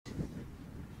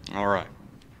All right.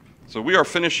 So we are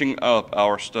finishing up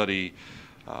our study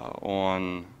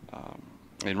in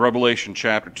Revelation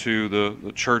chapter 2,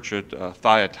 the church at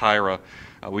Thyatira.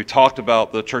 We talked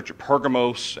about the church at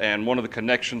Pergamos, and one of the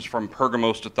connections from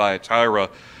Pergamos to Thyatira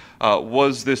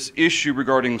was this issue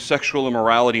regarding sexual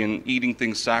immorality and eating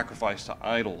things sacrificed to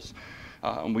idols.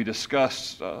 And we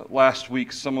discussed last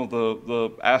week some of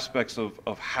the aspects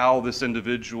of how this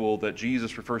individual that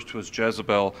Jesus refers to as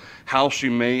Jezebel, how she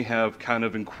may have kind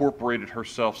of incorporated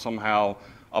herself somehow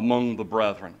among the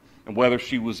brethren. And whether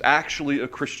she was actually a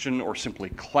Christian or simply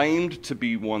claimed to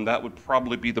be one, that would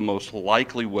probably be the most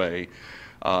likely way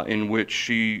in which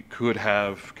she could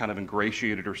have kind of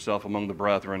ingratiated herself among the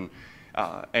brethren.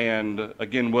 And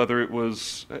again, whether it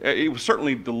was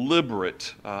certainly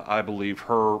deliberate, I believe,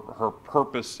 her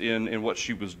purpose in what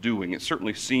she was doing. It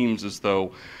certainly seems as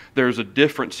though there's a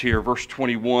difference here. Verse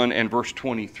 21 and verse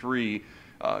 23,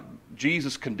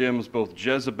 Jesus condemns both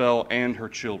Jezebel and her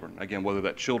children. Again, whether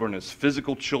that children is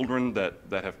physical children that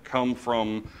have come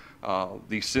from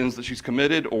the sins that she's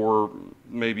committed, or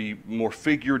maybe more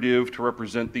figurative to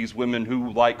represent these women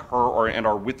who, like her, and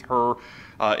are with her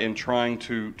in trying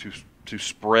to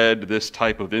spread this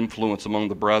type of influence among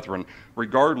the brethren.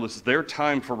 Regardless, their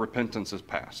time for repentance is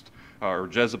past, or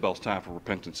Jezebel's time for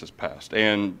repentance is past.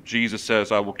 And Jesus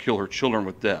says, I will kill her children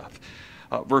with death.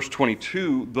 Verse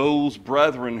 22, those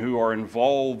brethren who are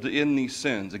involved in these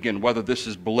sins, again, whether this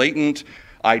is blatant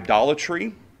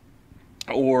idolatry,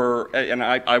 and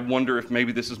I wonder if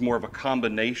maybe this is more of a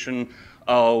combination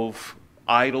of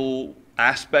idol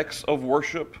aspects of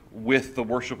worship with the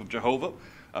worship of Jehovah.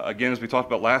 Again, as we talked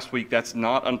about last week, that's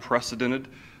not unprecedented.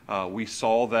 We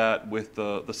saw that with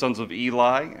the sons of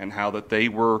Eli and how that they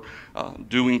were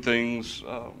doing things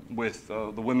with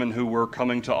the women who were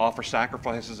coming to offer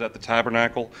sacrifices at the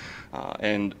tabernacle.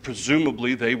 And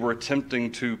presumably they were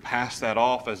attempting to pass that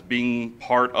off as being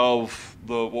part of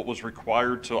what was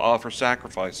required to offer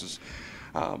sacrifices.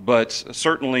 But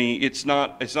certainly it's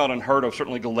not unheard of.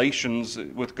 Certainly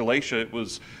with Galatia, it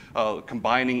was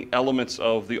combining elements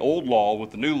of the old law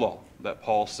with the new law that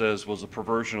Paul says was a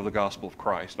perversion of the gospel of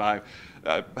Christ. And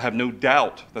I have no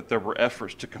doubt that there were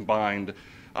efforts to combine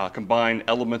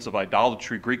elements of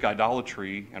idolatry, Greek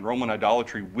idolatry and Roman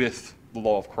idolatry, with the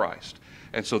law of Christ.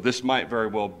 And so this might very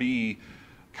well be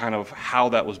kind of how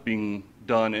that was being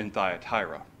done in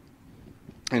Thyatira.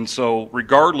 And so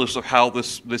regardless of how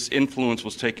this influence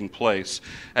was taking place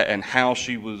and how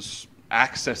she was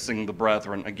accessing the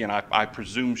brethren, again, I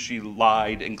presume she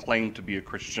lied and claimed to be a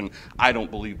Christian. I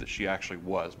don't believe that she actually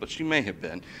was, but she may have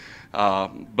been.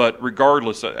 But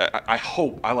regardless,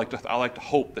 I like to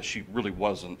hope that she really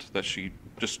wasn't, that she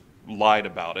just lied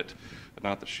about it.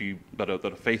 Not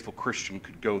that a faithful Christian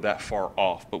could go that far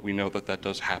off, but we know that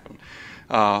does happen.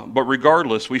 But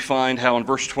regardless, we find how in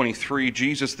verse 23,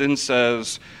 Jesus then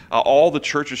says, all the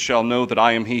churches shall know that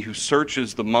I am he who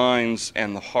searches the minds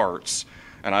and the hearts,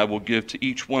 and I will give to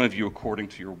each one of you according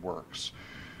to your works.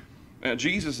 Now,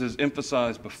 Jesus has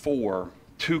emphasized before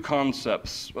two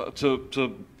concepts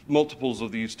to multiples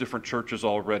of these different churches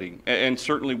already. And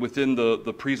certainly within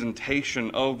the presentation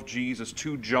of Jesus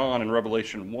to John in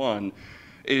Revelation 1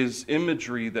 is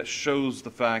imagery that shows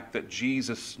the fact that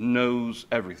Jesus knows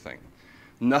everything.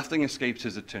 Nothing escapes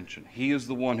his attention. He is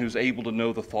the one who's able to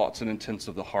know the thoughts and intents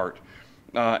of the heart.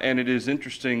 And it is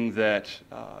interesting that,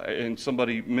 and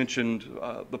somebody mentioned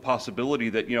the possibility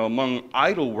that, among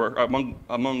idol work,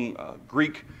 among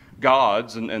Greek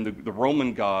gods and the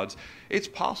Roman gods, it's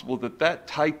possible that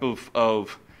type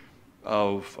of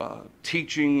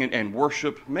teaching and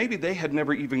worship, maybe they had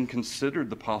never even considered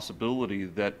the possibility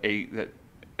that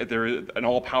an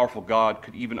all-powerful God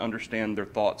could even understand their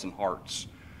thoughts and hearts.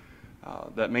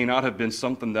 That may not have been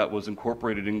something that was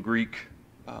incorporated in Greek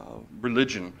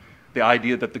religion. The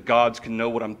idea that the gods can know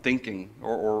what I'm thinking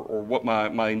or what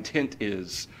my intent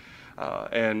is.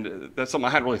 And that's something I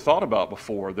hadn't really thought about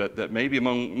before, that maybe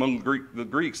among the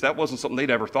Greeks, that wasn't something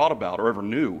they'd ever thought about or ever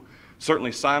knew.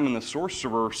 Certainly Simon the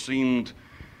sorcerer seemed,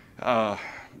 I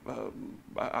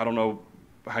don't know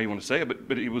how you want to say it,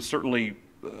 but he was certainly,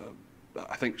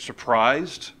 I think,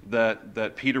 surprised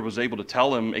that Peter was able to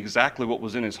tell him exactly what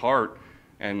was in his heart.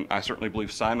 And I certainly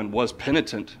believe Simon was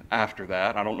penitent after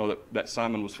that. I don't know that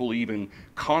Simon was fully even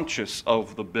conscious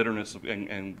of the bitterness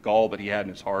and gall that he had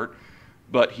in his heart,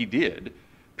 but he did.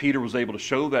 Peter was able to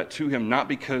show that to him, not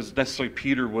because necessarily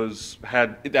Peter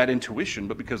had that intuition,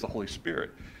 but because of the Holy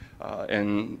Spirit.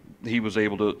 And he was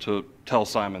able to tell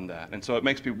Simon that. And so it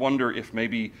makes me wonder if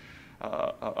maybe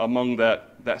among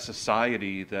that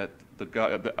society that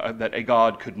a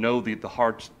God could know the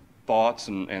hearts thoughts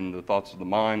and the thoughts of the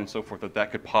mind and so forth,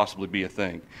 that could possibly be a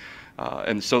thing.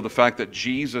 And so the fact that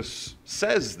Jesus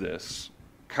says this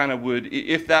kind of would,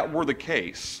 if that were the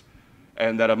case,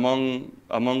 and that among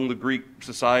the Greek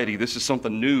society, this is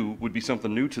something new, would be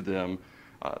something new to them,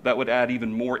 that would add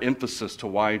even more emphasis to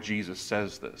why Jesus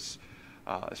says this.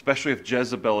 Especially if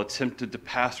Jezebel attempted to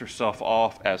pass herself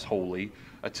off as holy,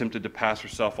 attempted to pass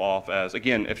herself off as,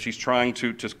 again, if she's trying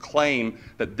to claim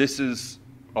that this is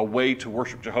a way to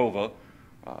worship Jehovah,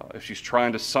 if she's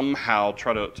trying to somehow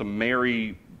try to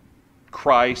marry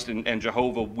Christ and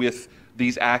Jehovah with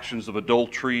these actions of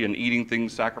adultery and eating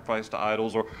things sacrificed to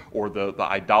idols, or the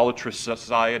idolatrous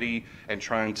society, and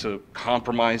trying to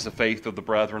compromise the faith of the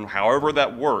brethren, however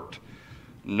that worked,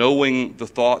 knowing the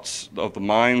thoughts of the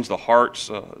minds, the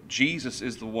hearts, Jesus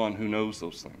is the one who knows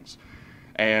those things.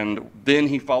 And then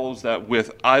he follows that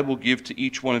with, I will give to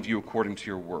each one of you according to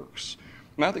your works.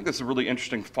 And I think that's a really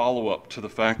interesting follow-up to the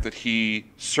fact that he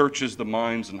searches the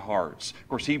minds and hearts. Of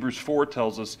course, Hebrews 4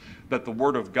 tells us that the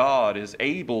Word of God is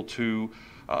able to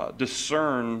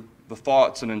discern the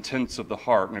thoughts and intents of the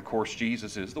heart. And of course,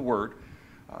 Jesus is the Word.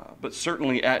 But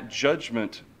certainly at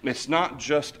judgment, it's not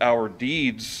just our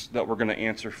deeds that we're going to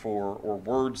answer for or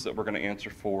words that we're going to answer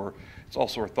for. It's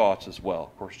also our thoughts as well.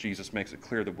 Of course, Jesus makes it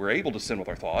clear that we're able to sin with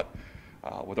our thought,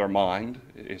 with our mind.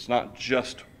 It's not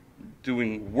just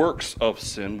doing works of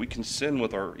sin. We can sin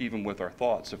even with our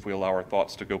thoughts if we allow our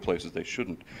thoughts to go places they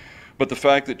shouldn't. But the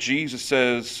fact that Jesus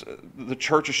says, the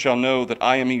churches shall know that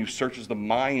I am he who searches the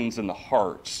minds and the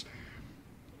hearts,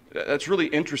 that's really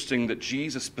interesting that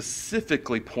Jesus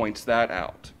specifically points that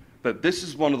out. That this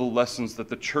is one of the lessons that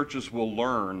the churches will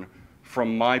learn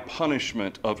from my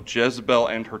punishment of Jezebel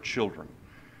and her children.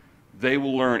 They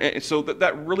will learn. And so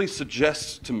that really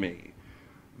suggests to me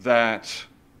that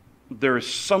there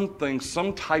is some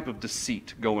type of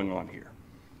deceit going on here.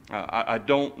 I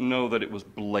don't know that it was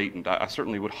blatant. I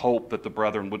certainly would hope that the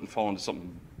brethren wouldn't fall into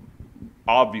something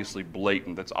obviously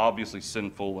blatant, that's obviously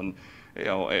sinful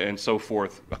and so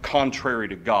forth, contrary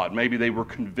to God. Maybe they were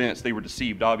convinced, they were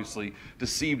deceived, obviously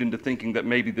deceived into thinking that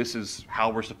maybe this is how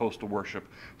we're supposed to worship,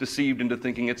 deceived into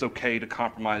thinking it's okay to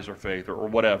compromise our faith or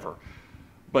whatever.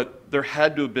 But there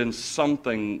had to have been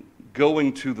something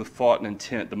going to the thought and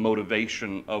intent, the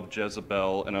motivation of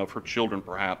Jezebel and of her children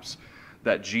perhaps,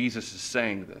 that Jesus is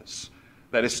saying this.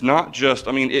 That it's not just,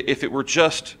 if it were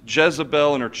just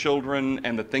Jezebel and her children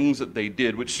and the things that they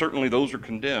did, which certainly those are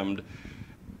condemned,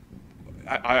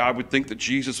 I would think that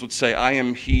Jesus would say, I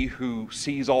am he who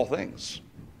sees all things.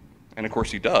 And of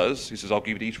course he does. He says, I'll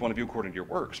give to each one of you according to your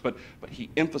works. But he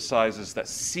emphasizes that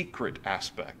secret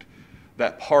aspect,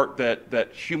 that part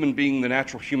that human being, the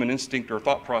natural human instinct or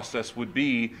thought process would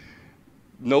be,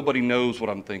 nobody knows what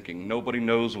I'm thinking. Nobody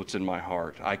knows what's in my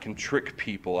heart. I can trick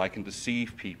people. I can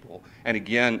deceive people. And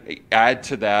again, add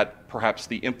to that perhaps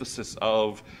the emphasis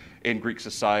of, in Greek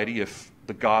society, if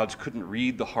the gods couldn't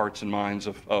read the hearts and minds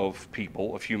of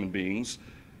people, of human beings,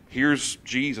 here's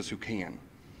Jesus who can.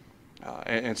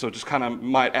 And so just kind of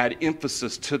might add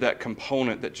emphasis to that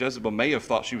component that Jezebel may have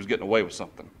thought she was getting away with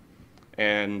something.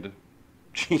 And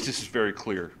Jesus is very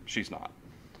clear she's not.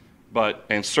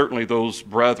 And certainly those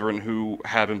brethren who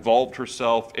have involved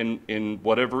herself in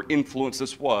whatever influence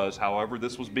this was, however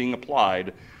this was being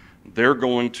applied, they're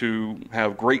going to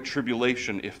have great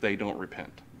tribulation if they don't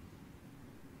repent.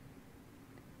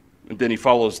 And then he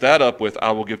follows that up with,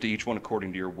 I will give to each one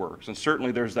according to your works. And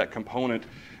certainly there's that component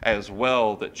as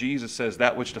well that Jesus says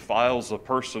that which defiles a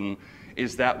person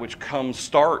is that which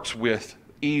starts with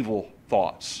evil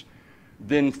thoughts.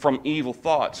 Then from evil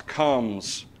thoughts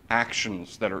comes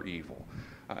actions that are evil.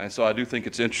 And so I do think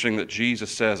it's interesting that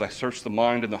Jesus says, I search the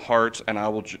mind and the hearts, and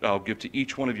I'll give to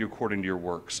each one of you according to your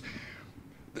works.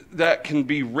 That can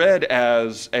be read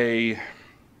as a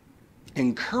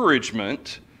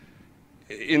encouragement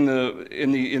in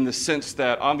the sense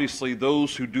that obviously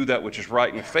those who do that which is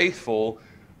right and faithful,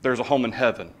 there's a home in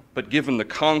heaven. But given the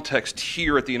context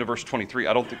here at the end of verse 23,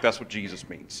 I don't think that's what Jesus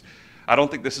means. I don't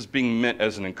think this is being meant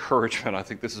as an encouragement. I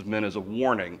think this is meant as a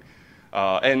warning,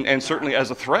 and certainly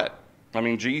as a threat.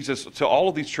 Jesus, to all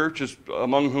of these churches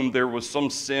among whom there was some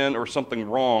sin or something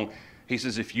wrong, he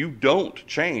says, if you don't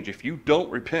change, if you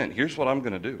don't repent, here's what I'm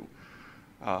going to do.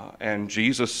 And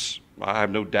Jesus, I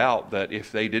have no doubt that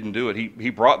if they didn't do it, he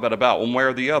brought that about one way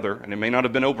or the other, and it may not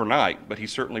have been overnight, but he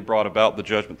certainly brought about the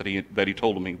judgment that he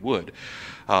told them he would.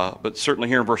 But certainly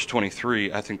here in verse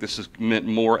 23, I think this is meant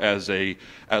more as a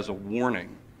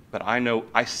warning. That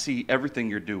I see everything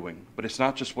you're doing, but it's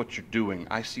not just what you're doing.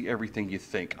 I see everything you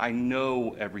think. I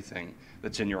know everything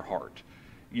that's in your heart.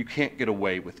 You can't get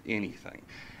away with anything.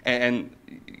 And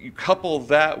you couple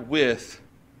that with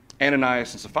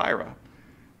Ananias and Sapphira.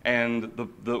 And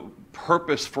the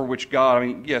purpose for which God, I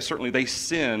mean, yeah, certainly they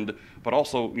sinned, but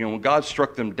also, when God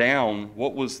struck them down,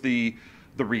 what was the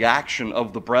reaction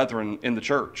of the brethren in the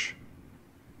church?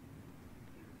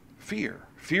 Fear.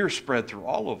 Fear spread through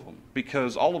all of them,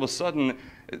 because all of a sudden,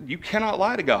 you cannot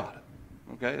lie to God.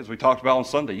 Okay, as we talked about on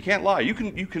Sunday, you can't lie. You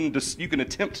can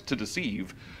attempt to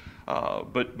deceive,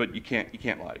 but you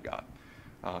can't lie to God.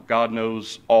 God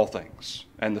knows all things,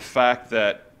 and the fact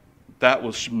that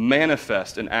was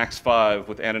manifest in Acts 5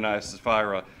 with Ananias and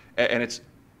Sapphira,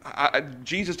 and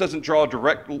Jesus doesn't draw a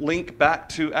direct link back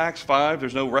to Acts 5.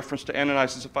 There's no reference to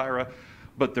Ananias and Sapphira,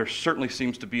 but there certainly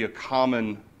seems to be a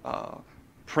common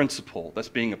principle that's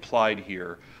being applied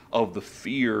here of the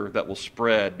fear that will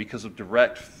spread because of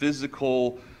direct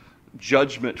physical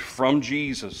judgment from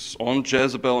Jesus on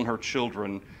Jezebel and her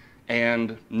children,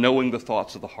 and knowing the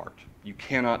thoughts of the heart. You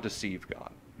cannot deceive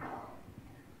God.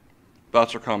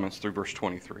 Thoughts or comments through verse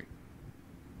 23?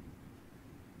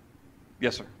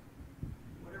 Yes, sir.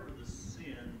 Whatever the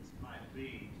sins might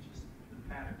be, just the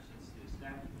pattern since the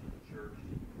establishment of the church,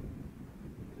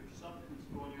 there's something that's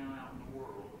going on out in the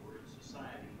world or in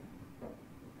society.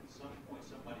 At some point,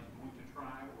 somebody's going to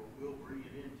try or will bring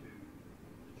it into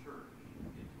the church,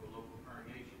 into a local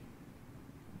congregation.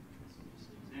 It's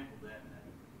just an example of that. And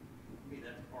to me,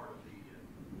 that's part of the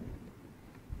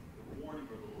warning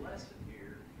or the lesson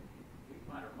here. We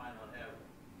might or might not have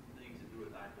things to do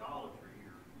with idolatry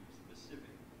or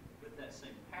specific, but that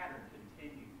same pattern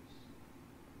continues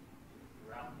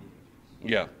throughout the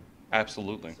ages. Yeah,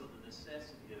 absolutely. So the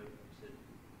necessity of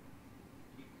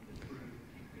keeping the truth,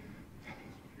 keeping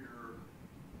things pure,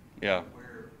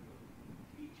 aware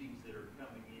of teachings that are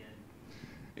coming in.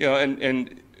 Yeah,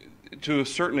 and to a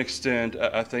certain extent,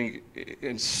 I think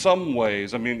in some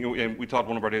ways, I mean, and we taught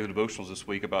one of our daily devotionals this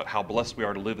week about how blessed we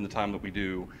are to live in the time that we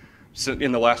do.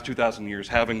 In the last 2,000 years,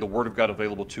 having the Word of God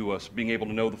available to us, being able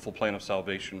to know the full plan of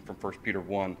salvation from 1 Peter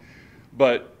 1.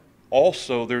 But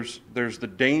also, there's the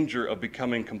danger of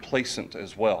becoming complacent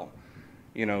as well.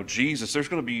 Jesus, there's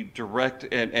going to be direct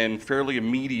and fairly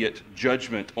immediate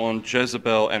judgment on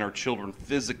Jezebel and her children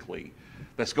physically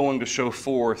that's going to show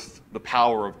forth the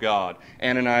power of God.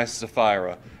 Ananias,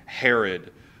 Sapphira,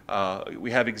 Herod.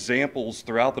 We have examples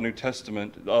throughout the New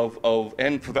Testament of,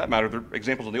 and for that matter, there are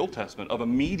examples in the Old Testament of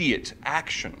immediate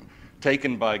action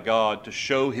taken by God to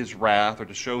show his wrath or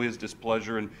to show his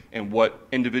displeasure in what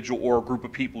individual or group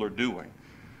of people are doing.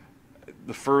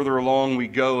 The further along we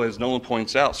go, as Nolan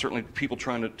points out, certainly people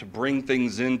trying to bring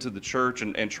things into the church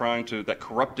and trying to, that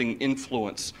corrupting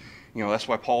influence. That's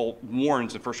why Paul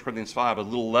warns in 1 Corinthians 5, a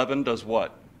little leaven does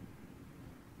what?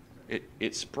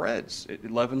 It spreads. It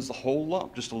leavens the whole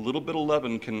lump. Just a little bit of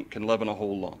leaven can leaven a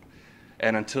whole lump.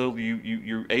 And until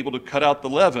you're able to cut out the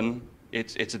leaven,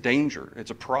 it's a danger.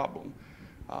 It's a problem.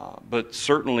 But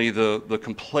certainly the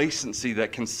complacency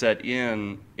that can set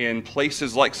in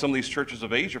places like some of these churches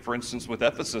of Asia, for instance, with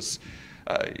Ephesus,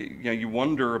 you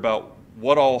wonder about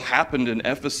what all happened in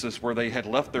Ephesus where they had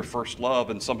left their first love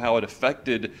and somehow it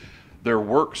affected their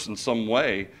works in some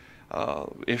way.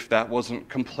 If that wasn't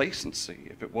complacency,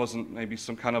 if it wasn't maybe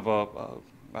some kind of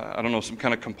some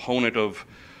kind of component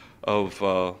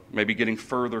of maybe getting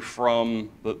further from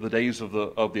the days of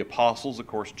the apostles. Of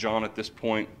course, John at this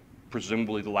point,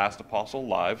 presumably the last apostle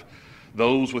alive.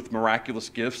 Those with miraculous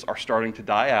gifts are starting to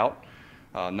die out.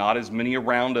 Not as many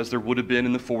around as there would have been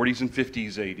in the 40s and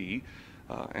 50s AD.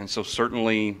 And so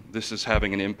certainly this is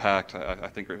having an impact. I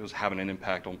think it was having an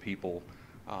impact on people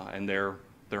and their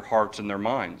hearts and their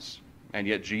minds. And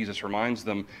yet Jesus reminds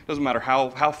them, it doesn't matter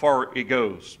how far it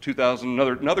goes,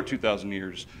 another 2,000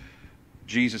 years,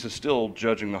 Jesus is still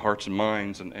judging the hearts and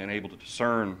minds and able to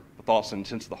discern the thoughts and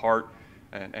intents of the heart,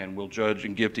 and will judge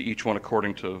and give to each one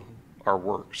according to our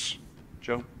works.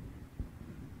 Joe?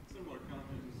 Similar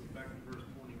comment is back in verse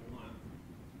 21.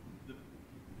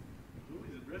 Who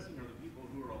he's addressing are the people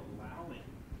who are allowing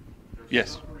their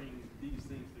suffering, these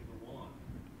things to go on.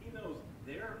 He knows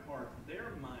their heart,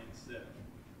 their mindset.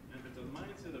 And if it's a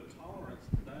mindset of tolerance,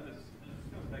 that is, and this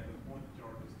comes back to the point that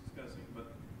George was discussing,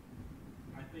 but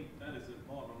I think that is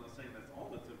involved. I'm not saying that's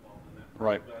all that's involved in that.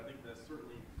 Right. But I think that's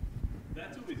certainly,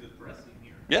 that's who he's addressing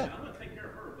here. Yeah. I'm going to take care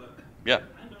of her, but yeah.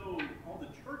 I know all the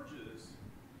churches,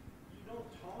 you don't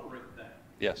tolerate that.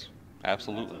 Yes,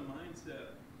 absolutely. And that's a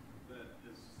mindset that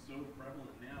is so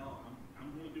prevalent now.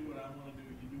 I'm going to do what I want to do.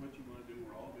 You do what you want to do.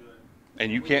 We're all good.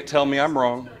 And you can't tell me I'm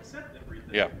wrong. Accept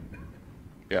everything. Yeah.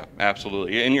 Yeah,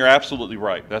 absolutely. And you're absolutely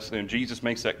right. And Jesus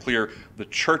makes that clear. The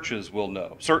churches will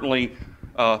know. Certainly,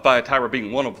 Thyatira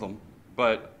being one of them.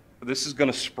 But this is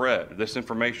going to spread. This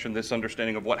information, this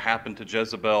understanding of what happened to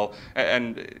Jezebel.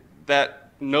 And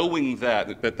that knowing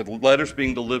that the letter's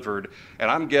being delivered,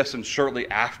 and I'm guessing shortly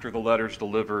after the letter's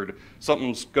delivered,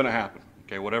 something's going to happen.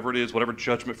 Okay, whatever it is, whatever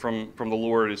judgment from the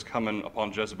Lord is coming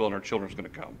upon Jezebel and her children is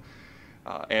going to come.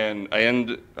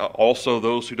 And also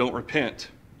those who don't repent,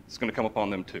 it's going to come upon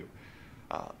them too.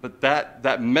 But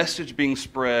that message being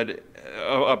spread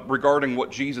regarding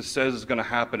what Jesus says is going to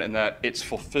happen and that it's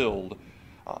fulfilled,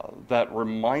 that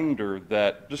reminder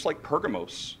that just like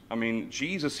Pergamos, I mean,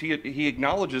 Jesus, he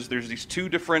acknowledges there's these two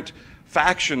different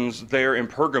factions there in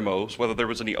Pergamos, whether there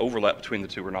was any overlap between the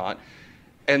two or not.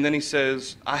 And then he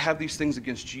says, I have these things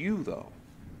against you, though,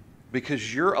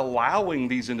 because you're allowing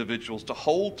these individuals to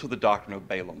hold to the doctrine of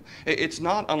Balaam. It's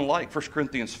not unlike 1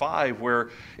 Corinthians 5,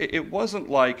 where it wasn't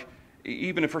like,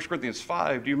 even in 1 Corinthians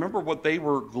 5, do you remember what they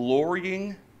were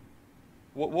glorying?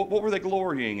 What were they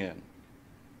glorying in?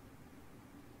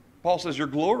 Paul says your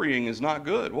glorying is not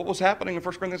good. What was happening in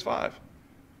 1 Corinthians 5?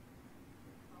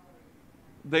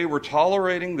 They were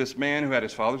tolerating this man who had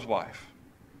his father's wife.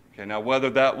 Okay, now whether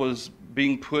that was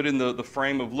being put in the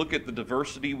frame of look at the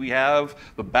diversity we have,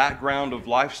 the background of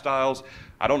lifestyles,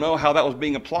 I don't know how that was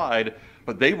being applied,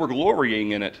 but they were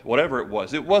glorying in it, whatever it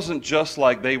was. It wasn't just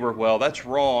like they were, well, that's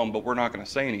wrong, but we're not going to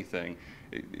say anything.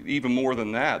 Even more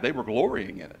than that, they were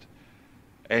glorying in it.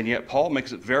 And yet Paul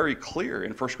makes it very clear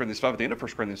in 1 Corinthians 5, at the end of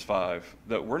 1 Corinthians 5,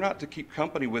 that we're not to keep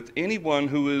company with anyone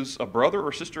who is a brother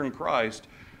or sister in Christ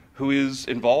who is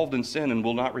involved in sin and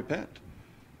will not repent.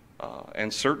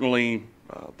 And certainly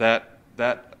that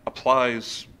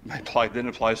applies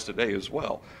today as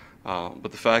well.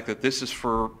 But the fact that this is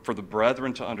for the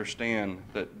brethren to understand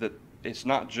that it's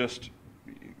not just,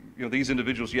 these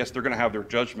individuals, yes, they're going to have their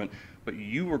judgment, but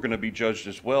you are going to be judged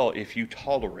as well if you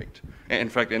tolerate. And in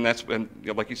fact, and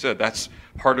like you said, that's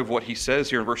part of what he says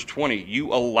here in verse 20.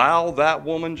 You allow that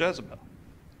woman Jezebel.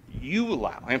 You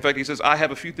allow. In fact, he says, I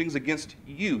have a few things against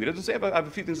you. He doesn't say I have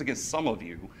a few things against some of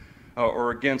you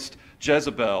or against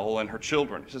Jezebel and her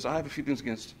children. He says, I have a few things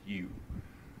against you.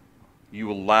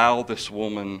 You allow this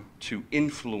woman to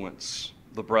influence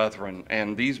the brethren,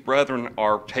 and these brethren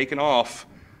are taken off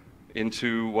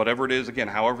into whatever it is, again,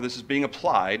 however this is being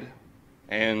applied,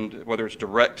 and whether it's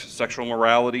direct sexual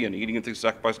morality and eating things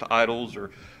sacrificed to idols,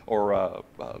 or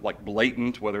like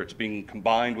blatant, whether it's being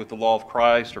combined with the law of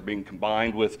Christ or being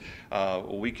combined with,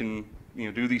 we can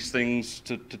do these things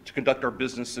to conduct our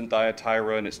business in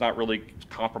Thyatira, and it's not really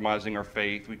compromising our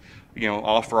faith. We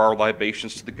offer our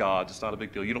libations to the gods. It's not a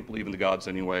big deal. You don't believe in the gods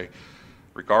anyway.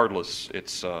 Regardless,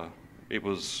 it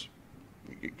was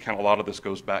kind of a lot of this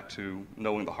goes back to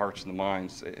knowing the hearts and the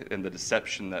minds and the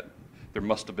deception that there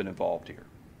must have been involved here.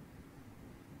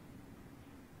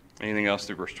 Anything else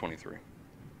through verse 23?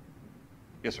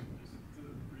 Yes, sir. Just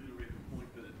to reiterate the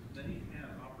point that they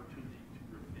had opportunity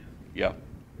to repent. Yeah.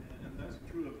 And that's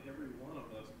true of every one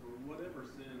of us for whatever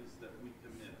sins that we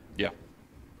commit. Yeah.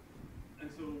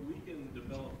 And so we can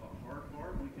develop a hard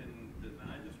heart, we can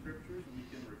deny the scriptures, we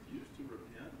can refuse to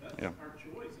repent. That's our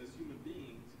choice as human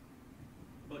beings.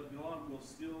 But God will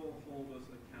still hold us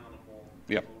accountable.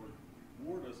 Yep. Will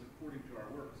reward us according to our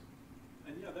works.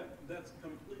 And that's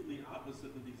completely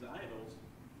opposite of these idols.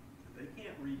 They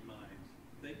can't read minds.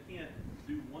 They can't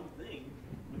do one thing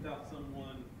without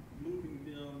someone moving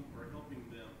them or helping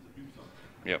them to do something.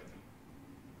 Yep.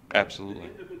 Absolutely.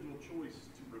 The individual choice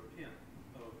to repent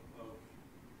of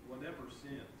whatever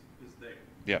sins is there.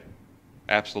 Yeah,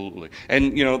 absolutely.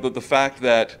 And the fact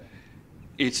that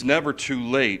it's never too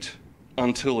late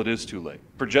until it is too late.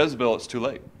 For Jezebel, it's too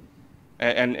late.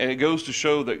 And it goes to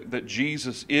show that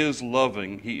Jesus is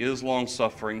loving, he is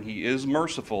long-suffering, he is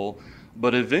merciful,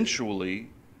 but eventually,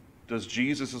 does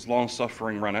Jesus'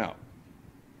 long-suffering run out?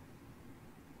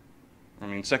 I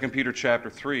mean, 2 Peter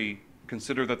chapter 3,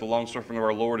 consider that the long-suffering of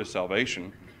our Lord is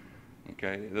salvation.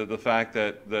 Okay, the fact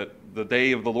that the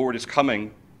day of the Lord is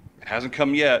coming, it hasn't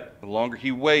come yet. The longer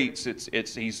he waits,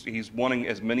 he's wanting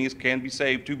as many as can be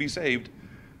saved to be saved.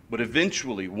 But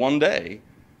eventually, one day,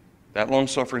 that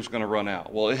long-suffering is going to run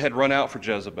out. Well, it had run out for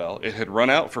Jezebel. It had run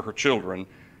out for her children.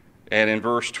 And in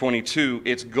verse 22,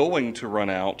 it's going to run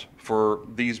out for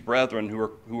these brethren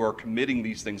who are committing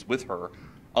these things with her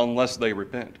unless they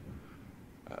repent.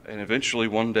 And eventually,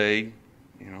 one day,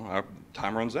 our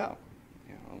time runs out.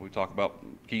 We talk about,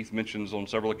 Keith mentions on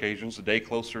several occasions, a day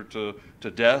closer to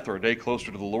death or a day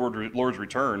closer to the Lord's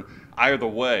return. Either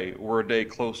way, we're a day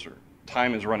closer.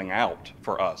 Time is running out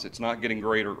for us. It's not getting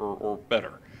greater or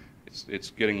better.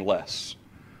 It's getting less.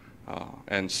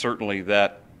 And certainly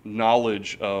that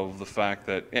knowledge of the fact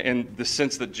that, and the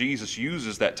sense that Jesus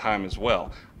uses that time as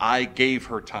well. I gave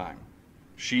her time.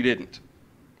 She didn't.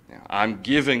 I'm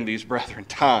giving these brethren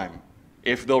time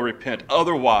if they'll repent.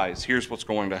 Otherwise, here's what's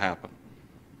going to happen.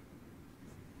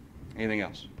 Anything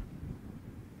else?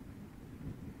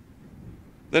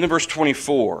 Then in verse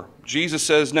 24, Jesus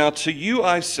says, "Now to you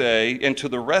I say, and to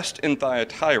the rest in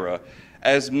Thyatira,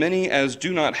 as many as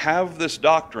do not have this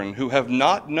doctrine, who have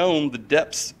not known the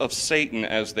depths of Satan,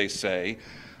 as they say,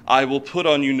 I will put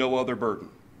on you no other burden."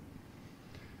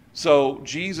 So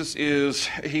Jesus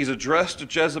he's addressed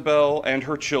Jezebel and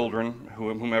her children,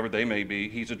 whomever they may be.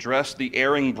 He's addressed the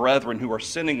erring brethren who are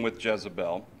sinning with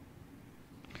Jezebel.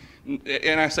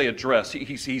 And I say address,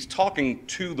 he's talking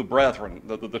to the brethren,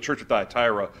 the church of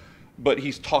Thyatira, but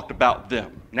he's talked about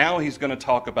them. Now he's going to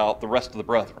talk about the rest of the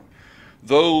brethren.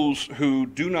 Those who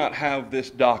do not have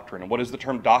this doctrine. And what does the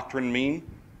term doctrine mean?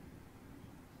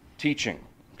 Teaching,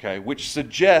 okay, which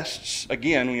suggests,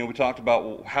 again, we talked about,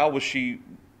 well, how was she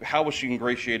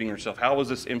ingratiating herself? How was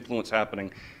this influence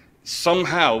happening?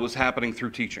 Somehow it was happening through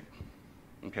teaching.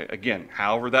 Okay, again,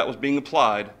 however that was being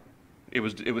applied, it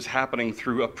was happening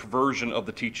through a perversion of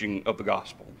the teaching of the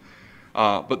gospel.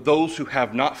 But those who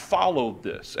have not followed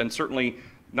this, and certainly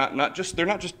they're not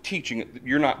just teaching it,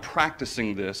 you're not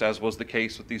practicing this, as was the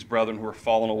case with these brethren who were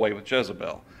fallen away with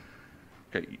Jezebel.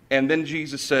 Okay, and then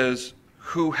Jesus says,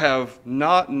 who have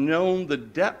not known the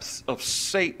depths of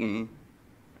Satan,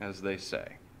 as they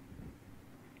say.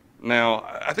 Now,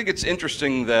 I think it's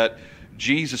interesting that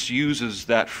Jesus uses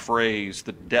that phrase,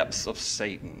 the depths of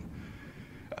Satan.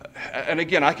 And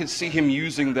again, I can see him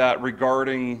using that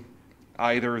regarding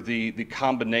either the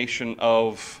combination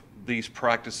of these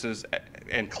practices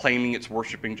and claiming it's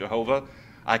worshiping Jehovah.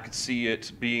 I could see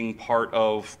it being part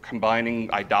of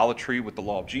combining idolatry with the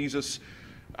law of Jesus.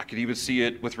 I could even see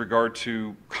it with regard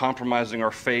to compromising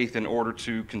our faith in order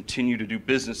to continue to do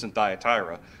business in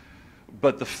Thyatira.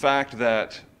 But the fact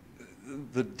that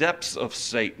the depths of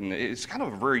Satan, it's kind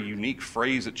of a very unique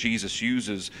phrase that Jesus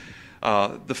uses.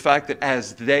 The fact that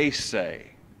as they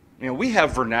say, we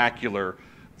have vernacular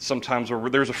sometimes where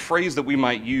there's a phrase that we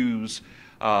might use,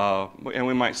 and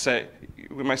we might say,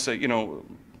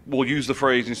 we'll use the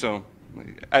phrase, and so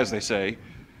as they say,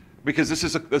 because this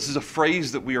is a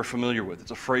phrase that we are familiar with.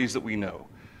 It's a phrase that we know.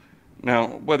 Now,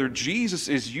 whether Jesus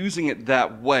is using it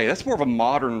that way, that's more of a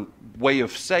modern way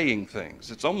of saying things.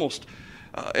 It's almost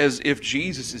as if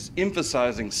Jesus is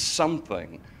emphasizing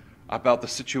something about the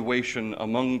situation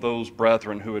among those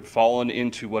brethren who had fallen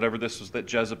into whatever this was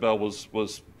that Jezebel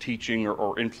was teaching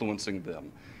or influencing them.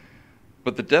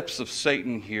 But the depths of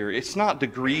Satan here, it's not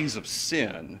degrees of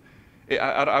sin.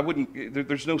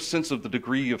 There's no sense of the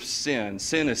degree of sin.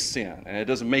 Sin is sin, and it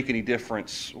doesn't make any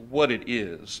difference what it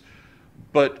is.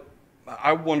 But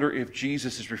I wonder if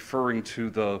Jesus is referring to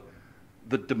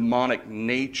the demonic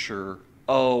nature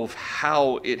of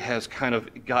how it has kind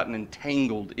of gotten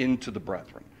entangled into the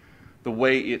brethren. The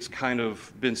way it's kind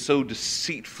of been so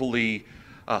deceitfully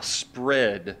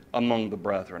spread among the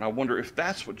brethren. I wonder if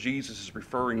that's what Jesus is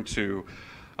referring to.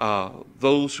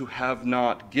 Those who have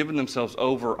not given themselves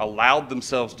over, allowed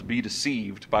themselves to be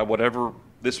deceived by whatever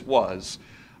this was,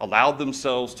 allowed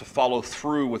themselves to follow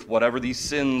through with whatever these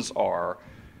sins are.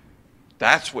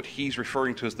 That's what he's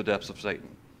referring to as the depths of Satan.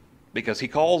 Because he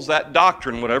calls that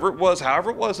doctrine, whatever it was, however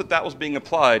it was that was being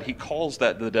applied, he calls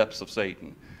that the depths of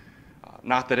Satan.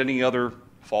 Not that any other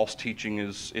false teaching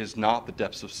is not the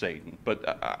depths of Satan,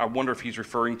 but I wonder if he's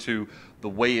referring to the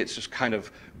way it's just kind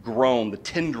of grown, the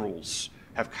tendrils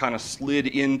have kind of slid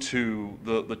into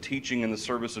the teaching and the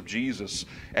service of Jesus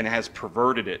and has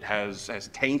perverted it, has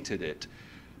tainted it,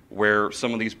 where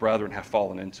some of these brethren have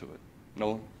fallen into it.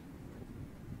 Nolan?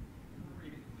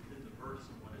 Read it within the verse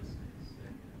and what it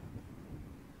says,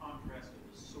 contrast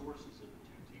of the sources of the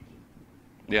two teachings.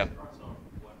 Yeah. It starts off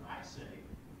with what I say,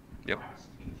 Yep. Christ's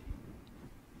teaching,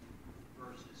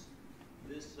 versus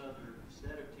this other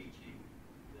set of teaching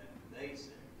that they say,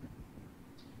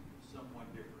 somewhat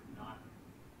different, not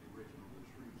the original, the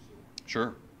true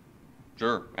source.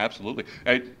 Sure, absolutely.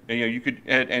 You could,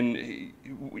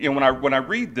 when I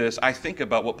read this, I think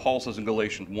about what Paul says in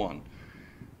Galatians 1.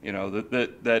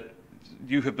 That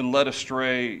you have been led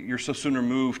astray. You're so soon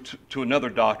removed to another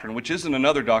doctrine, which isn't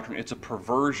another doctrine. It's a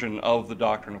perversion of the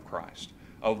doctrine of Christ,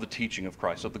 of the teaching of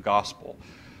Christ, of the gospel.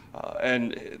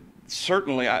 And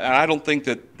certainly, I don't think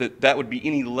that would be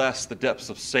any less the depths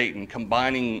of Satan,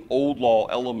 combining old law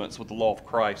elements with the law of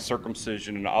Christ,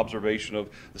 circumcision and observation of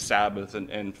the Sabbath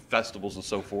and festivals and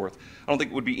so forth. I don't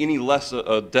think it would be any less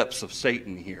a depths of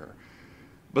Satan here.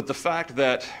 But the fact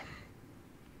that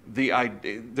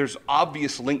there's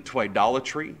obvious link to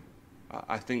idolatry,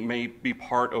 I think may be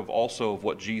part of also of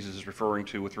what Jesus is referring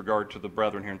to with regard to the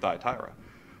brethren here in Thyatira.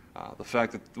 The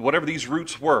fact that whatever these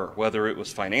roots were, whether it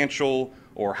was financial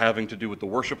or having to do with the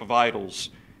worship of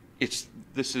idols,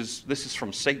 this is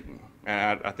from Satan.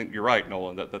 And I think you're right,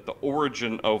 Nolan, that the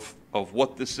origin of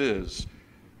what this is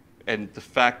and the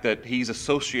fact that he's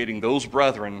associating those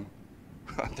brethren,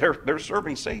 they're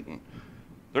serving Satan.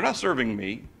 They're not serving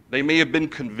me. They may have been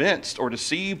convinced or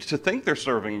deceived to think they're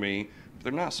serving me, but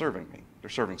they're not serving me. They're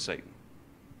serving Satan.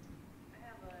 I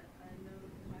have a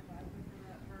note in my Bible for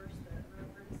that verse that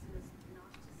references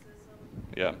Gnosticism.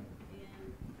 Yeah. And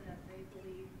that they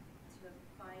believe to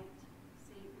fight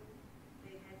Satan,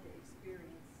 they had to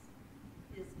experience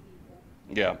his evil.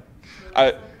 Yeah. So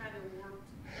some kind of warped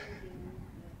thinking.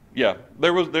 Yeah,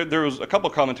 there was a couple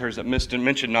of commentaries that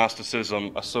mentioned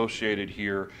Gnosticism associated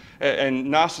here,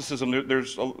 and Gnosticism,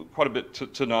 there's quite a bit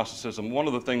to Gnosticism. One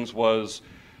of the things was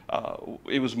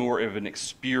it was more of an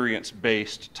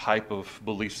experience-based type of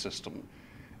belief system,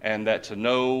 and that to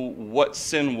know what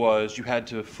sin was, you had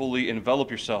to fully envelop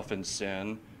yourself in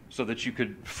sin so that you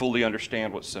could fully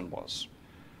understand what sin was,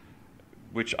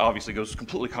 which obviously goes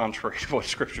completely contrary to what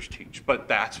scriptures teach, but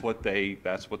that's what they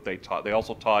taught. They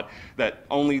also taught that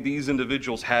only these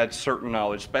individuals had certain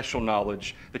knowledge, special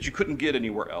knowledge that you couldn't get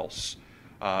anywhere else.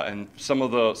 And some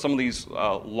of these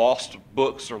lost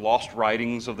books or lost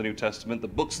writings of the New Testament, the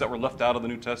books that were left out of the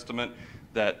New Testament,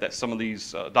 that some of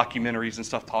these documentaries and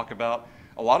stuff talk about,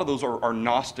 a lot of those are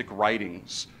Gnostic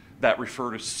writings that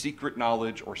refer to secret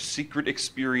knowledge or secret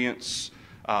experience,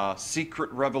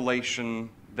 secret revelation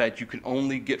that you can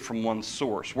only get from one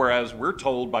source. Whereas we're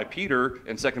told by Peter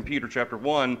in 2 Peter chapter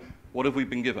 1, what have we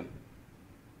been given?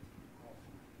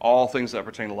 All things that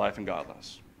pertain to life and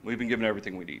godliness. We've been given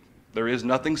everything we need. There is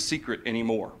nothing secret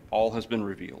anymore. All has been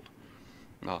revealed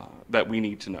that we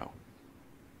need to know.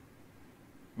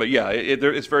 But yeah,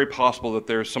 it's very possible that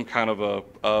there's some kind of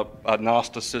a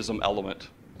Gnosticism element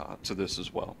to this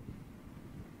as well.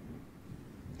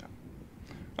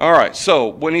 All right, so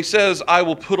when he says, I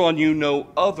will put on you no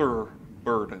other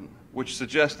burden, which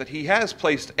suggests that he has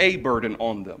placed a burden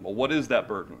on them. Well, what is that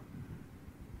burden?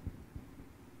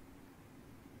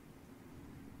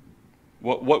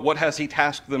 What has he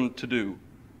tasked them to do?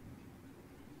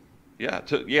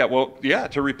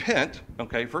 To repent.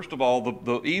 Okay, first of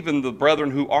all, even the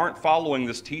brethren who aren't following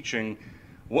this teaching,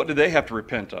 what do they have to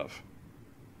repent of?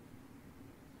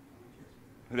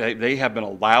 They have been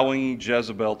allowing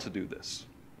Jezebel to do this.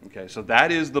 Okay, so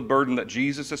that is the burden that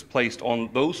Jesus has placed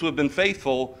on those who have been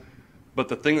faithful, but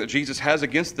the thing that Jesus has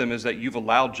against them is that you've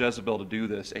allowed Jezebel to do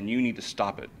this, and you need to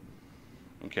stop it.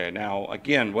 Okay, now,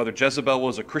 again, whether Jezebel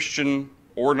was a Christian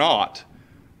or not,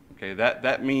 okay,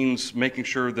 that means making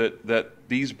sure that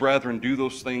these brethren do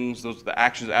those things, the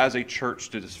actions as a church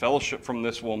to disfellowship from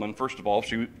this woman, first of all, if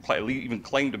she even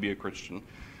claimed to be a Christian.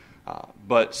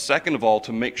 But second of all,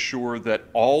 to make sure that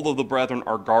all of the brethren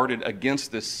are guarded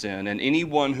against this sin, and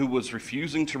anyone who was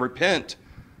refusing to repent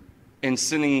and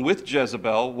sinning with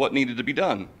Jezebel, what needed to be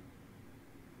done?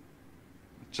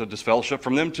 So disfellowship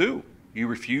from them too. You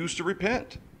refuse to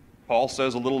repent. Paul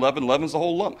says a little leaven leavens the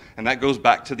whole lump, and that goes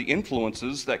back to the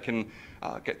influences that can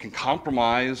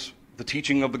compromise the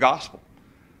teaching of the gospel.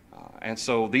 And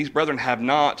so these brethren have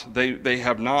not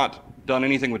done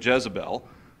anything with Jezebel.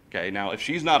 Okay, now if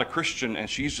she's not a Christian and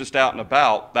she's just out and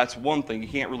about, that's one thing. You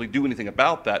can't really do anything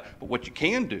about that. But what you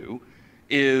can do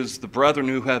is the brethren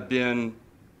who have been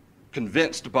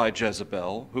convinced by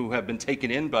Jezebel, who have been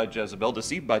taken in by Jezebel,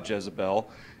 deceived by Jezebel,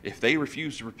 if they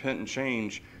refuse to repent and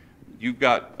change, you've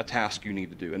got a task you need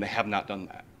to do, and they have not done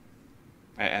that.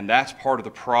 And that's part of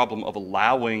the problem of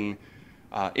allowing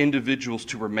individuals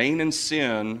to remain in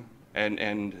sin,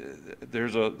 and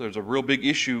there's a real big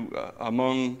issue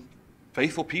among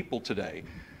faithful people today,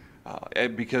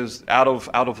 because out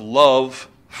of love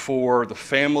for the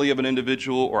family of an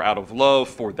individual or out of love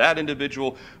for that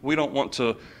individual, we don't want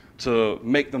to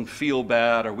make them feel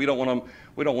bad, or we don't want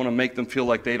to make them feel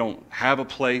like they don't have a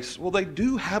place. Well, they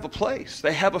do have a place.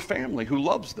 They have a family who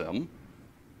loves them.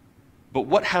 But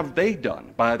what have they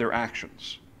done by their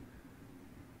actions?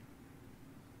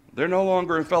 They're no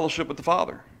longer in fellowship with the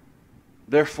Father.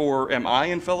 Therefore, am I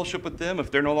in fellowship with them if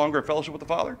they're no longer in fellowship with the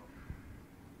Father?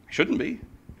 Shouldn't be.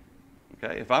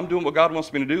 Okay, if I'm doing what God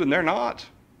wants me to do and they're not,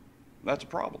 that's a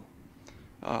problem.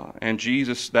 And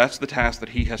Jesus, that's the task that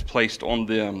he has placed on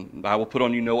them. I will put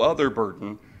on you no other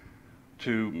burden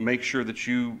to make sure that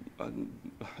you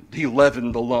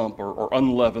de-leaven the lump or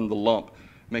unleaven the lump.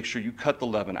 Make sure you cut the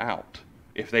leaven out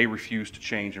if they refuse to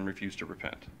change and refuse to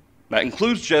repent. That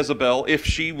includes Jezebel if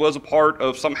she was a part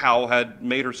of, somehow had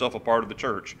made herself a part of the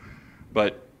church.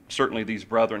 But certainly these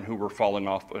brethren who were falling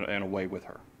off and away with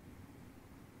her.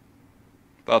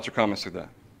 Thoughts or comments to that?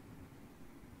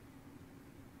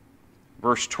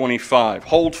 Verse 25,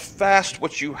 hold fast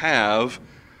what you have,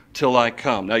 till I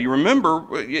come. Now, you remember,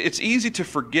 it's easy to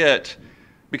forget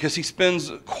because he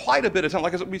spends quite a bit of time.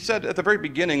 Like we said at the very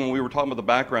beginning when we were talking about the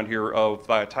background here of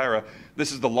Thyatira,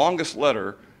 this is the longest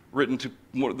letter written to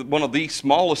one of the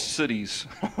smallest cities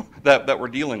that we're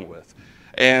dealing with.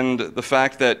 And the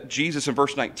fact that Jesus in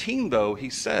verse 19, though, he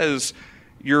says,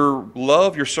 your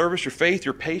love, your service, your faith,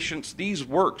 your patience, these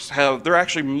works they're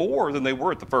actually more than they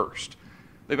were at the first.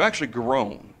 They've actually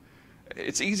grown.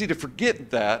 It's easy to forget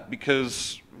that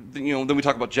because, then we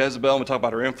talk about Jezebel and we talk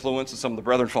about her influence and some of the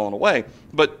brethren falling away.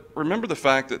 But remember the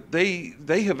fact that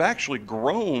they have actually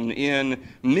grown in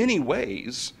many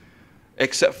ways,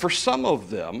 except for some of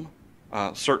them.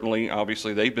 Certainly,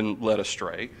 obviously, they've been led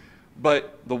astray.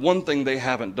 But the one thing they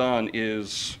haven't done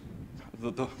is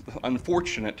the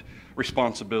unfortunate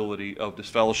responsibility of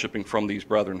disfellowshipping from these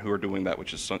brethren who are doing that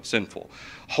which is sinful.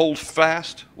 Hold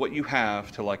fast what you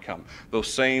have till I come. That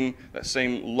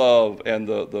same love and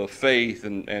the faith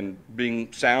and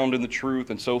being sound in the truth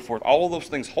and so forth, all of those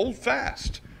things, hold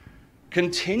fast.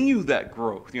 Continue that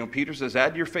growth. Peter says,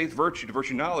 add to your faith virtue, to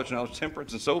virtue knowledge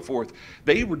temperance, and so forth.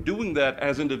 They were doing that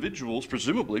as individuals,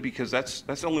 presumably, because that's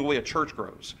the only way a church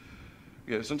grows.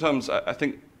 Sometimes I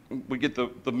think we get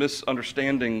the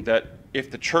misunderstanding that if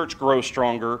the church grows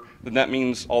stronger, then that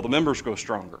means all the members grow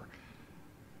stronger.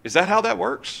 Is that how that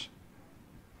works?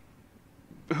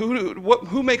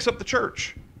 Who makes up the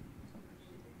church?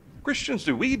 Christians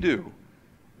do. We do.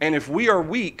 And if we are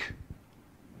weak,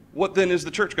 what then is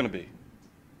the church going to be?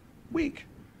 Weak.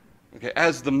 Okay.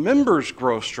 As the members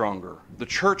grow stronger, the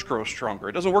church grows stronger.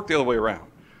 It doesn't work the other way around.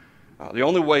 The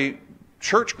only way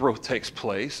church growth takes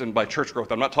place, and by church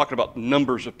growth, I'm not talking about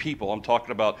numbers of people. I'm talking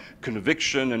about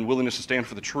conviction and willingness to stand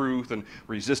for the truth and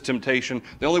resist temptation.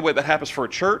 The only way that happens for a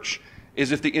church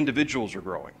is if the individuals are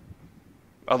growing.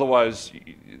 Otherwise,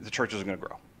 the church isn't going to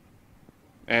grow.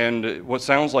 And what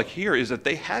sounds like here is that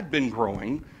they had been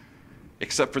growing,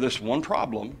 except for this one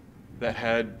problem that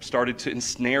had started to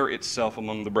ensnare itself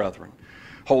among the brethren.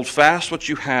 Hold fast what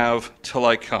you have till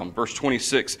I come. Verse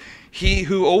 26, he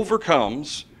who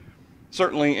overcomes.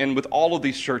 Certainly, and with all of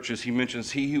these churches, he mentions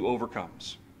he who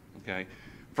overcomes. Okay,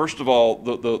 first of all,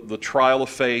 the trial of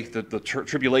faith, the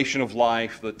tribulation of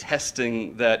life, the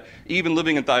testing that even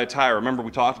living in Thyatira. Remember,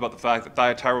 we talked about the fact that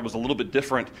Thyatira was a little bit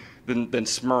different than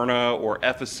Smyrna or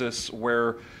Ephesus,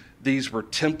 where these were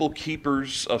temple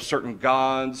keepers of certain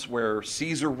gods, where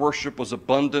Caesar worship was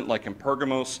abundant, like in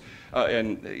Pergamos,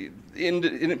 and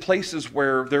in places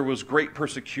where there was great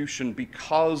persecution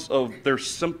because of their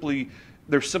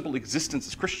simple existence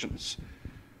as Christians.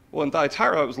 Well, in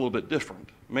Thyatira, it was a little bit different.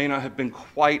 It may not have been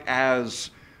quite as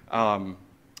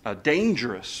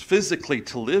dangerous physically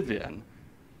to live in,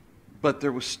 but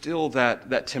there was still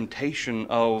that temptation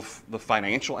of the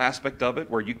financial aspect of it,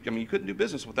 where you couldn't do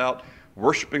business without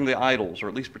worshiping the idols, or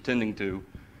at least pretending to.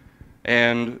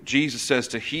 And Jesus says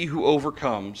to he who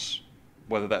overcomes,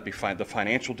 whether that be the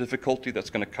financial difficulty that's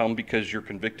going to come because you're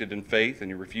convicted in faith and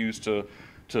you refuse to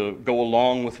go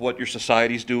along with what your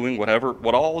society's doing, what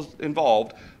all is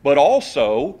involved, but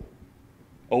also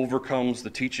overcomes the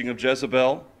teaching of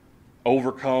Jezebel,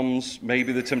 overcomes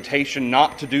maybe the temptation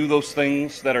not to do those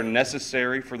things that are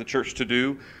necessary for the church to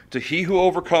do. To he who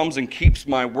overcomes and keeps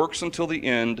my works until the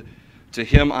end, to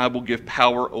him I will give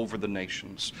power over the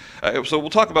nations. So we'll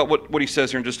talk about what he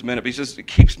says here in just a minute. But he says, it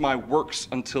keeps my works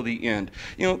until the end.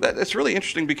 That's really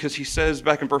interesting because he says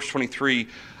back in verse 23,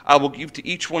 I will give to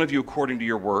each one of you according to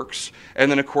your works.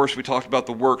 And then, of course, we talked about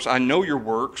the works. I know your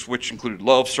works, which included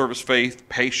love, service, faith,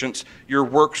 patience. Your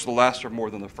works, the last are more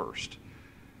than the first.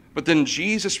 But then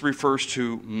Jesus refers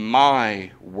to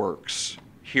my works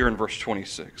here in verse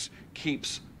 26.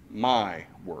 Keeps my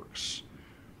works.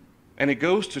 And it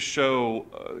goes to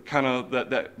show kind of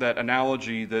that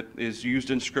analogy that is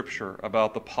used in Scripture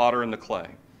about the potter and the clay.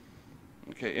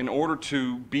 Okay, in order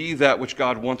to be that which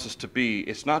God wants us to be,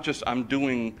 it's not just I'm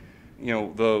doing,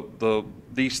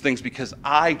 these things because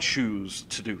I choose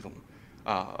to do them,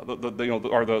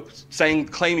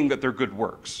 claiming that they're good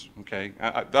works. Okay,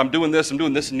 I'm doing this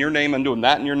in your name, I'm doing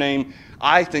that in your name.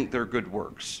 I think they're good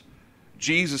works.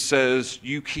 Jesus says,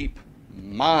 you keep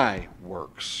my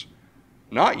works.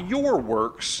 Not your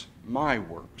works, my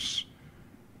works,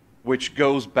 which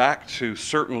goes back to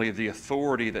certainly the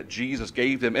authority that Jesus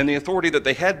gave them and the authority that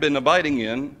they had been abiding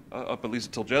in, up at least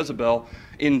until Jezebel,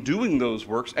 in doing those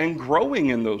works and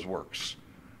growing in those works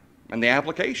and the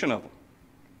application of them.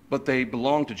 But they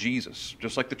belong to Jesus,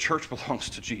 just like the church belongs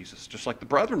to Jesus, just like the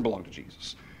brethren belong to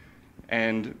Jesus.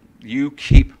 And you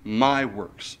keep my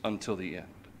works until the end.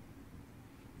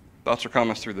 Thoughts or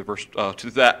comments through the verse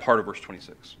to that part of verse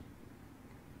 26?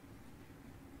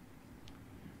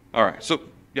 All right, so,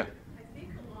 yeah. I think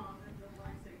along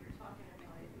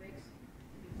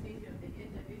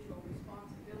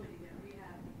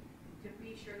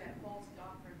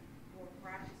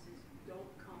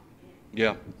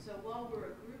Yeah, So while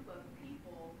we're a group of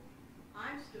people,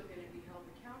 I'm still going to be held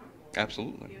accountable.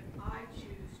 absolutely. If I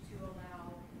choose to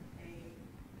allow a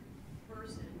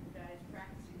person that is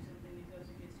practicing something that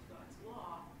goes against God's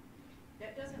law,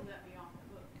 that doesn't let me off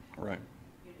the hook. Right.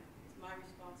 You know, it's my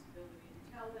responsibility to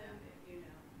tell them, you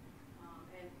know,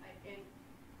 and.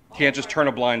 Can't just turn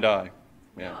a blind eye.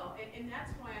 Yeah. No, and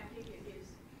that's why I think it is.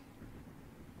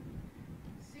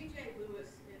 C.J.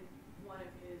 Lewis, in one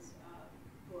of his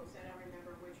books, I don't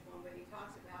remember which one, but he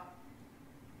talks about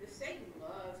Satan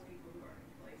loves people who are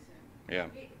complacent. Yeah.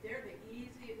 They're the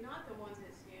easy, not the ones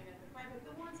that stand at the fight, but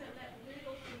the ones that let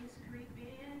little things creep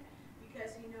in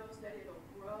because he knows that it'll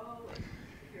grow. And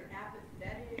if you're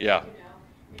apathetic, Yeah. you know.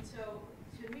 And so,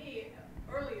 to me,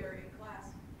 earlier in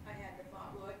class, I had the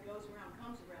thought, well, it goes around,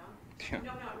 comes around. Yeah.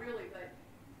 No, not really, but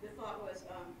the thought was,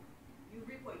 you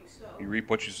reap what you sow. You reap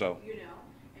what you sow. You know,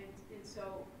 and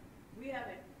so we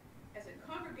have a, as a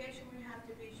congregation, we have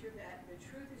to be sure that the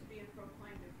truth is being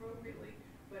proclaimed appropriately,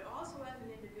 but also as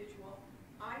an individual,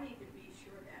 I need to be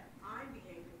sure that I'm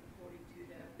behaving according to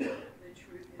the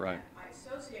truth, and Right. that I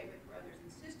associate with brothers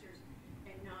and sisters,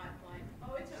 and not like,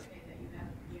 oh, it's okay that you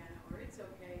have a piano, or it's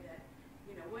okay that,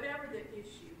 you know, whatever the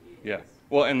issue is. Yeah.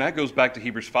 Well, and that goes back to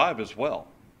Hebrews 5 as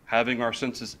well. Having our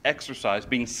senses exercised,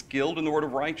 being skilled in the word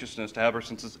of righteousness, to have our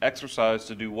senses exercised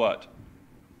to do what?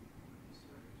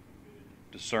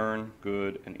 Discern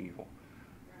good and evil.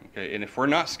 Okay, and if we're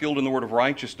not skilled in the word of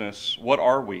righteousness, what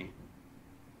are we?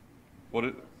 What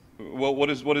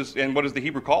does the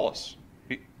Hebrew call us?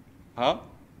 Huh?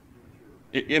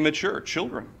 Immature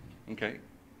children. Okay,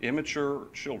 immature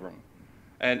children,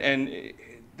 and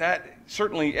that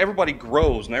certainly everybody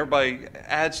grows and everybody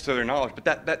adds to their knowledge,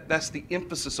 but that's the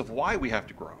emphasis of why we have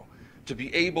to grow, to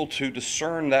be able to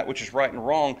discern that which is right and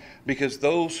wrong, because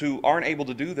those who aren't able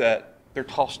to do that, they're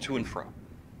tossed to and fro.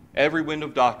 Every wind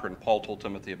of doctrine, Paul told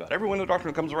Timothy about. Every wind of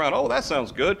doctrine comes around, oh, that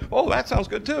sounds good. Oh, that sounds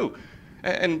good too.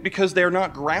 And because they're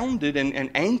not grounded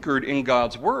and anchored in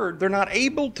God's word, they're not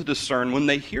able to discern when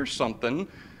they hear something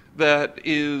that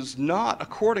is not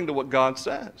according to what God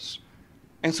says.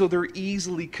 And so they're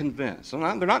easily convinced. They're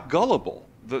not gullible.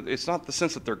 It's not the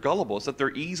sense that they're gullible. It's that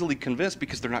they're easily convinced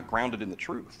because they're not grounded in the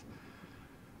truth.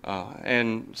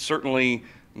 And certainly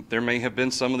there may have been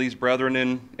some of these brethren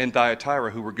in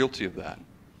Thyatira who were guilty of that.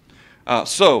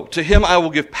 So, to him I will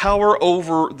give power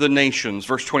over the nations.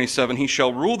 Verse 27, he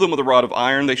shall rule them with a rod of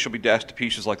iron. They shall be dashed to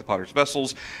pieces like the potter's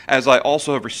vessels, as I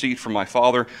also have received from my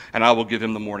Father, and I will give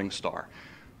him the morning star.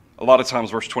 A lot of times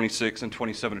verse 26 and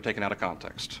 27 are taken out of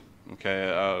context.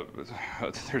 Okay,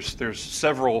 there's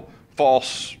several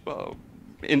false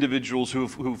individuals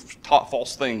who've taught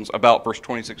false things about verse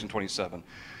 26 and 27.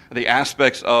 The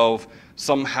aspects of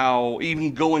somehow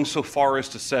even going so far as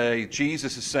to say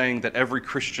Jesus is saying that every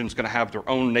Christian is going to have their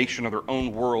own nation or their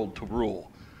own world to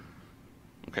rule.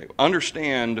 Okay,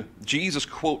 understand Jesus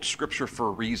quotes Scripture for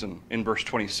a reason in verse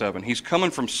 27. He's coming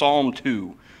from Psalm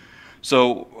 2.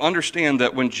 So understand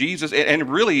that when Jesus, and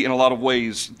really in a lot of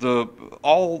ways,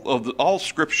 all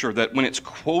Scripture that when it's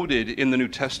quoted in the New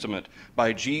Testament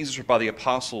by Jesus or by the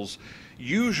apostles,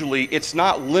 usually it's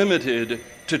not limited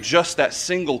to just that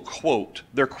single quote.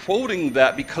 They're quoting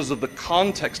that because of the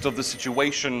context of the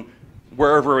situation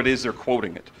wherever it is they're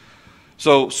quoting it.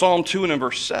 So Psalm 2 and in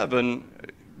verse 7,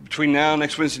 between now and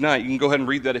next Wednesday night, you can go ahead and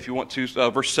read that if you want to,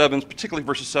 verse 7, particularly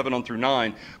verses 7 on through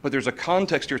 9. But there's a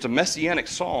context here. It's a messianic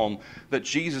psalm that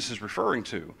Jesus is referring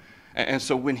to. And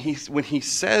so when he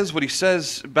says what he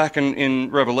says back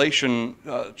in Revelation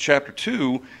chapter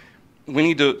 2, we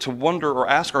need to wonder or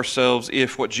ask ourselves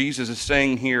if what Jesus is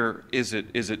saying here, is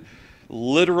it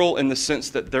literal in the sense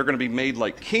that they're going to be made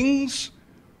like kings,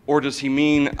 or does he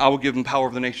mean I will give them power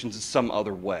over the nations in some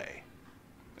other way?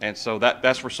 And so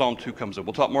that's where Psalm 2 comes in.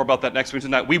 We'll talk more about that next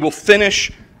Wednesday night. We will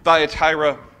finish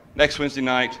Thyatira next Wednesday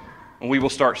night, and we will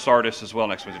start Sardis as well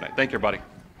next Wednesday night. Thank you, everybody.